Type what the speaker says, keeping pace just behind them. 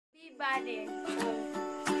Bunny.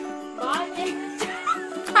 Bunny.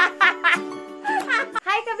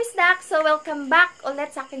 Hi kabisdak! So welcome back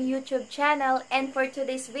ulit sa aking YouTube channel, and for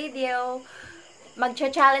today's video,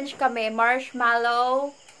 magcha-challenge kami,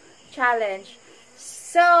 Marshmallow Challenge.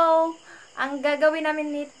 So, ang gagawin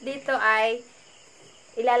namin dito ay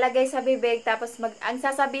ilalagay sa bibig, tapos ang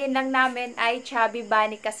sasabihin lang namin ay Chubby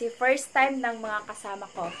Bunny kasi first time ng mga kasama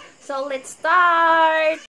ko. So, let's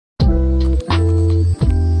start!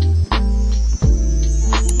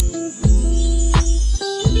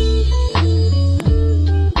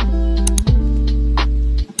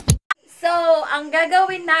 So, ang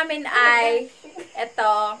gagawin namin ay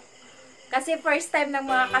ito. Kasi first time ng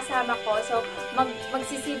mga kasama ko. So,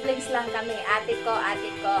 magsisiblings lang kami. Ate ko,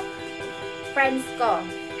 friends ko,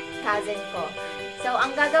 cousin ko. So,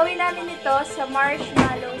 ang gagawin namin ito sa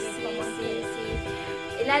marshmallow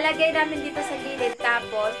ilalagay namin dito sa gilid,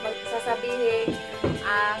 tapos magsasabihin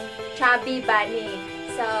ang Chubby Bunny.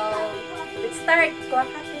 So, let's start. Kuha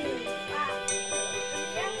ka tayo.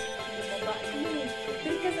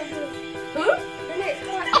 Huh? Dali.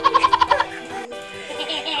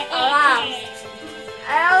 Wow.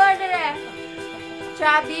 Ayaw, dali.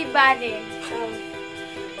 Chubby Bunny.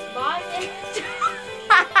 Bunny.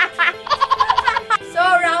 So,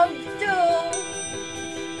 round 2.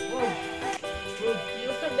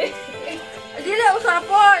 Hindi na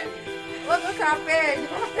usapon. Huwag usapin.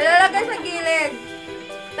 Ilalagay sa gilid.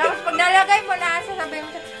 Tapos pag nalagay mo na, sasabihin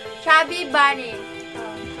mo siya, Chubby Bunny.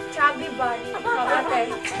 Chubby Bunny.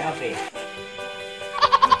 Okay. Chubby.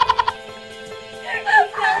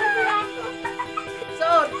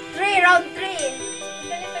 So, round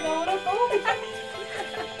 3. Dali, tagawala ko.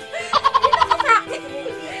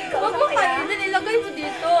 Huwag mo kayo, nilagay mo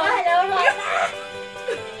dito.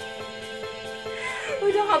 Uy,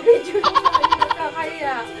 naka-video na tayo.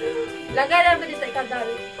 Nakakaya. Lagay naman dito,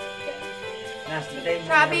 ikadali.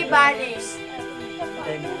 Chubby Bunny.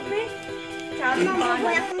 Chubby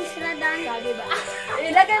Bunny. Chubby ba?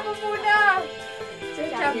 Ilagay mo muna. So,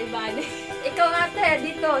 Chubby Bunny. Ikaw ate,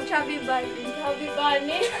 dito. Chubby Bunny. Chubby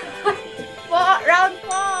Bunny. Round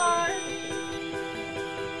 4.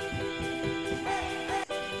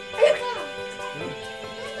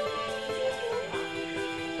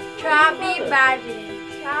 Chubby Bunny.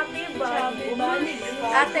 Chubby Chubby Bunny.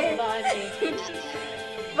 Ate. Bunny.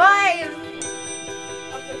 5.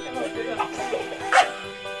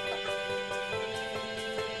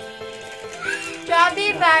 Chubby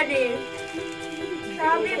Bunny.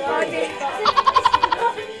 Chubby Bunny.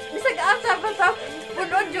 Bisag asa pa sa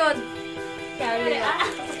punod yun. Chubby.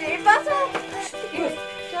 Ipasok.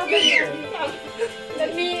 Chubby Bunny.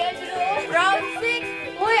 Lamian yun. Round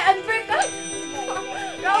 6. Uy, unfair ka.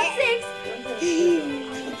 Round 6.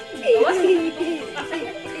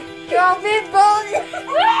 Chubby Bunny. Chubby Bunny.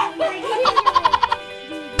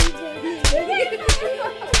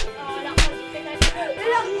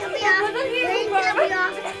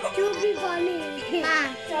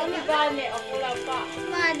 Chubby Bunny. Ako lang pa.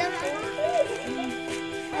 Madam.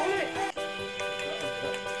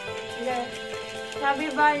 Chubby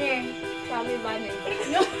Bunny. Chubby Bunny.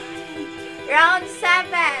 Round 7.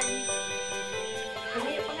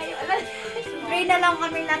 Hindi pa ngayon. 3 na lang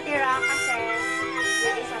kami natira kasi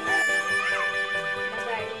yung isa na.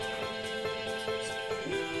 Okay.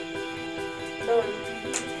 Doon.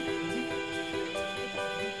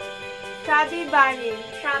 Chubby Bunny.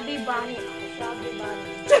 Chubby Bunny. Chubby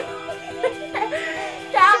Bunny.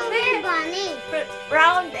 Chubby Bunny.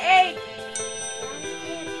 Round 8.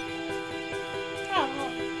 Chubby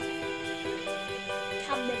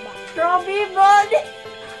Bunny. Chubby Bunny.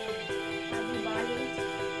 Chubby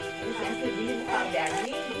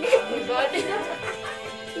Bunny.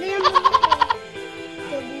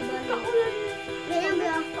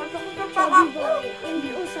 Chubby Bunny. Hindi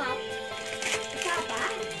usap. Usapa?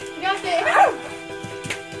 Kasi.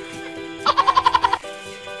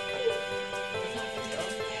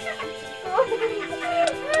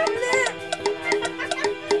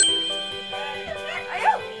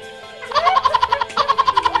 Ayaw.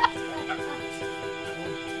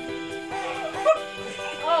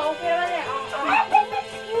 Oh, okay naman eh.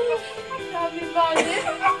 Chubby Bunny.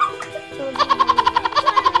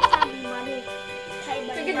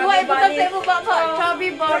 Sige, duwa. Ibutan sa mo ba ka? Chubby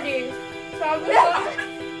Bunny. Chubby Bunny.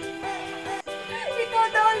 Ikaw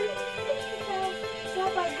doon.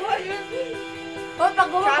 Oh,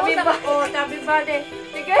 pag-uwa ko Chubby sa... Bunny. Oh, Chubby Bunny.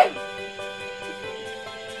 Sige.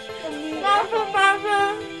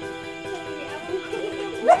 Pasa.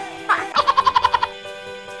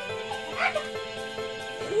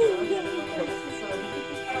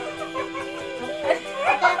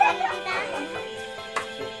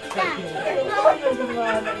 Kita.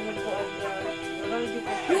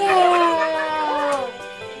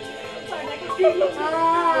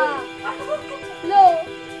 Low.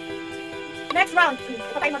 Next round.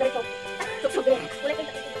 Patay mo diretso. Ulit ka.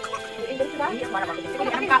 Diretso ba?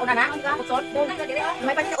 Sige, ka una na. Kutsot.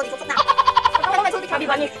 May panin ako dito na. Ako may sulti sabi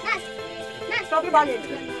ba ni? Nas. Nas. Sabi ba ni?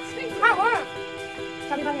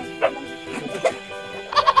 Sabi ba ni?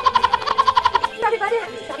 Sabi ba ni?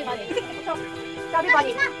 Sabi ba ni? Sabi ba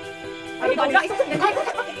ni? Ay, ikaw na.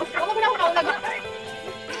 Ako mo na ako nauna.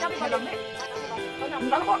 Sabi ba lang?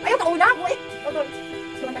 Ayaw ka una.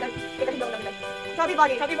 Sabi ba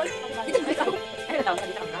ni? Sabi ba ni?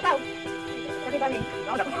 Sabi ba ni?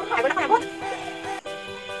 Ay, wala ka nabot.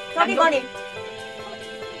 Sabi ba ni?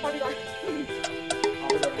 Sabi ba ni?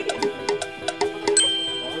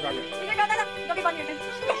 Sige, na. Sabi ba ni?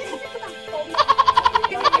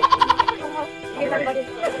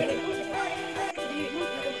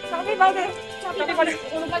 Sabi ba ni? Sabi ba ni?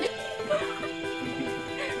 Ulo ba ni?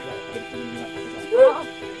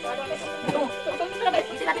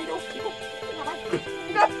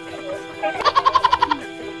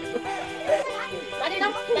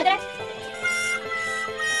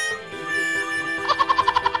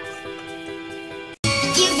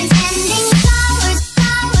 You've been